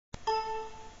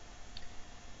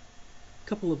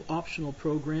couple of optional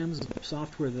programs of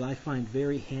software that I find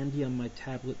very handy on my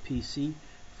tablet PC.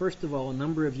 First of all, a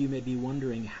number of you may be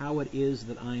wondering how it is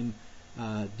that I'm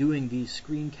doing these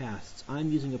screencasts.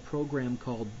 I'm using a program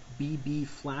called BB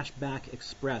Flashback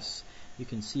Express. You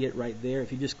can see it right there.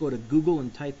 If you just go to Google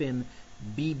and type in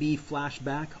BB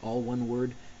Flashback, all one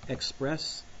word,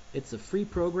 Express, it's a free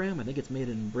program. I think it's made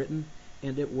in Britain,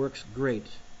 and it works great.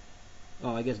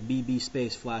 Oh, I guess BB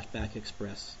space Flashback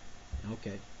Express.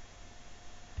 Okay.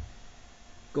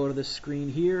 Go to the screen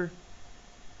here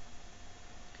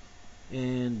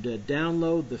and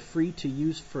download the free to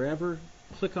use forever.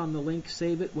 Click on the link,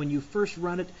 save it. When you first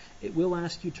run it, it will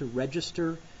ask you to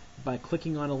register by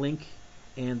clicking on a link,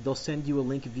 and they'll send you a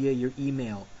link via your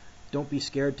email. Don't be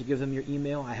scared to give them your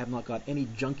email. I have not got any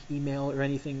junk email or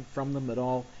anything from them at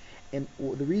all. And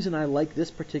the reason I like this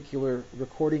particular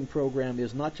recording program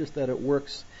is not just that it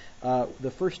works.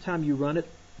 The first time you run it,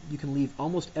 you can leave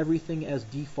almost everything as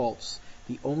defaults.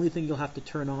 The only thing you'll have to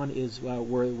turn on is where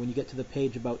when you get to the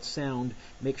page about sound,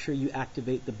 make sure you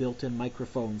activate the built-in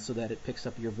microphone so that it picks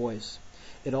up your voice.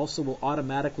 It also will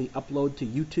automatically upload to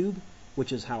YouTube,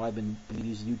 which is how I've been putting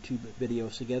these YouTube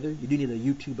videos together. You do need a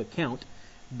YouTube account,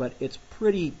 but it's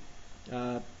pretty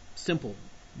simple.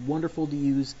 Wonderful to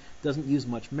use, doesn't use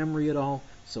much memory at all,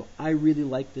 so I really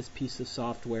like this piece of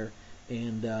software,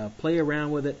 and play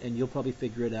around with it and you'll probably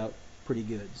figure it out pretty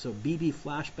good. So BB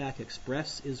Flashback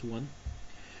Express is one.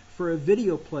 For a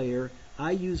video player,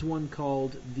 I use one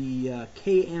called the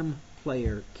KM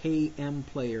Player,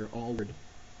 all word.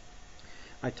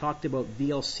 I talked about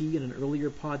VLC in an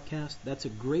earlier podcast. That's a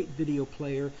great video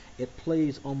player. It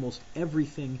plays almost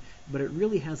everything, but it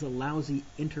really has a lousy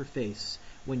interface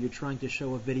when you're trying to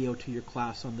show a video to your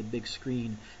class on the big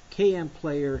screen. KM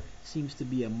Player seems to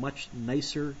be a much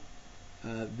nicer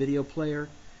video player,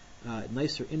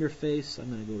 nicer interface. I'm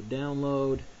going to go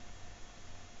download.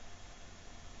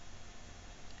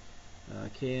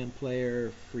 KM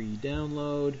Player, free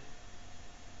download.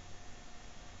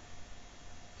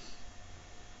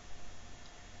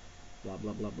 Blah,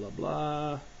 blah, blah, blah,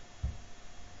 blah.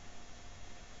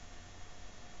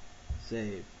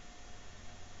 Save.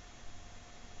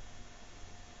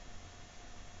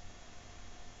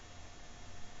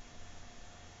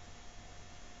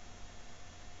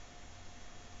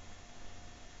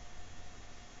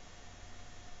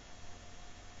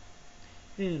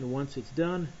 And once it's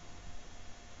done,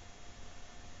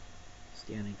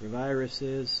 scanning for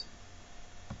viruses,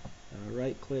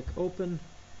 right click open,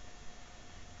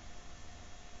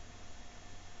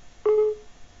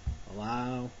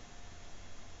 allow,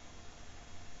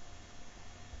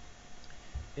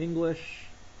 English,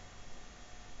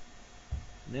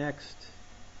 next,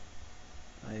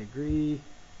 I agree,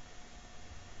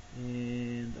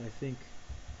 and I think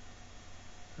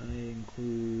I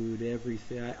include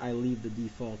everything. I leave the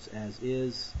defaults as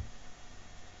is,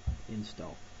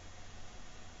 install.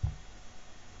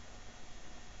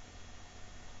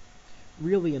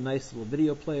 Really a nice little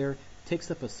video player.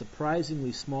 Takes up a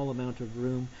surprisingly small amount of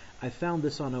room. I found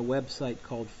this on a website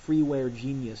called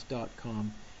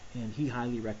freewaregenius.com, and he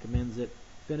highly recommends it.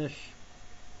 Finish.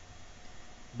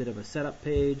 Bit of a setup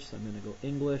page, so I'm going to go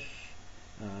English.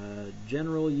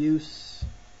 General use.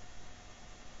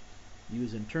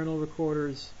 Use internal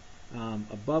recorders.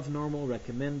 Above normal,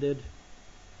 recommended.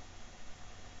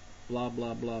 Blah,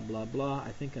 blah, blah, blah, blah. I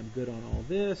think I'm good on all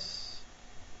this.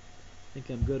 I think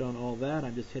I'm good on all that.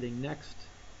 I'm just hitting next.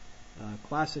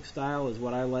 Classic style is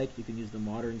what I like. You can use the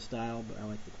modern style, but I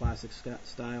like the classic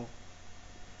style.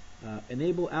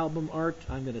 Enable album art.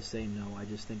 I'm going to say no. I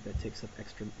just think that takes up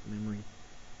extra memory.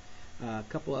 A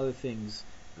couple other things.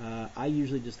 I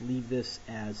usually just leave this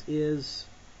as is.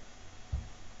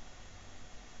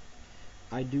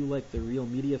 I do like the real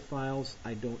media files.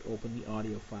 I don't open the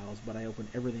audio files, but I open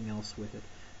everything else with it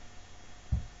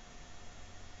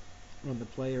on the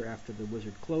player after the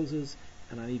wizard closes,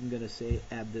 and I'm even going to say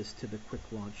add this to the quick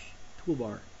launch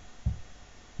toolbar.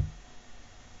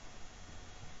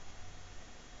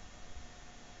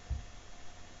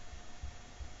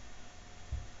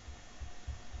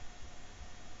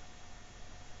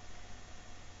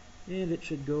 And it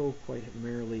should go quite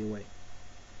merrily away.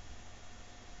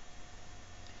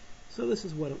 So this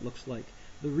is what it looks like.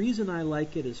 The reason I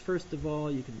like it is, first of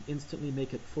all, you can instantly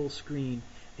make it full screen,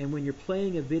 and when you're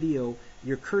playing a video,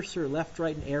 your cursor, left,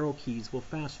 right, and arrow keys will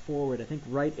fast forward. I think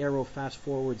right arrow fast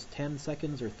forwards 10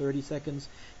 seconds or 30 seconds.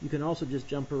 You can also just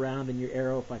jump around in your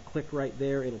arrow. If I click right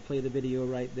there, it'll play the video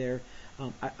right there.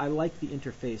 I like the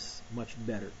interface much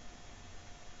better.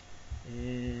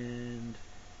 And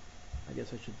I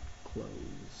guess I should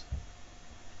close.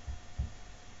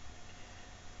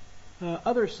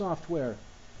 Other software.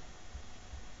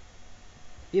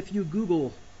 If you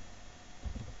Google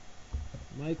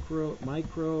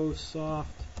Microsoft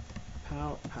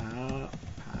Power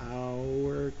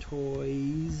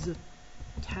Toys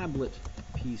tablet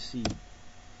PC.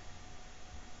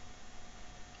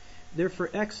 They're for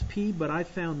XP, but I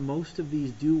found most of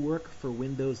these do work for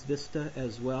Windows Vista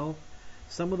as well.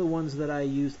 Some of the ones that I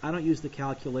use, I don't use the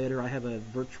calculator. I have a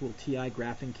virtual TI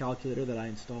graphing calculator that I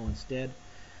install instead.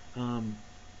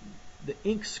 The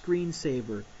Ink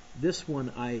Screensaver, this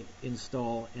one I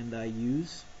install and I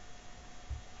use.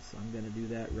 So I'm going to do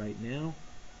that right now.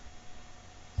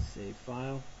 Save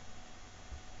file.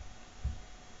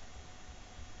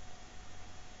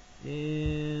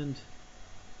 And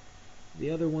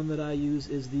the other one that I use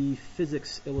is the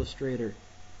Physics Illustrator.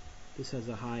 This has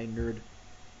a high nerd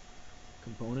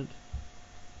component.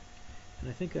 And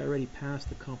I think I already passed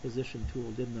the composition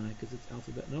tool, didn't I? Because it's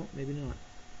Alphabet. No, maybe not.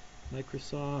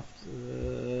 Microsoft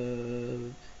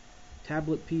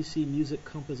Tablet PC Music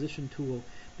Composition Tool.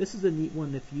 This is a neat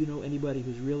one if you know anybody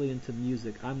who's really into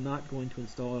music. I'm not going to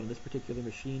install it on this particular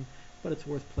machine, but it's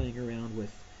worth playing around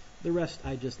with. The rest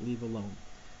I just leave alone.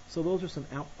 So those are some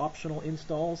optional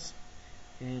installs,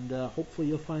 and hopefully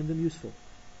you'll find them useful.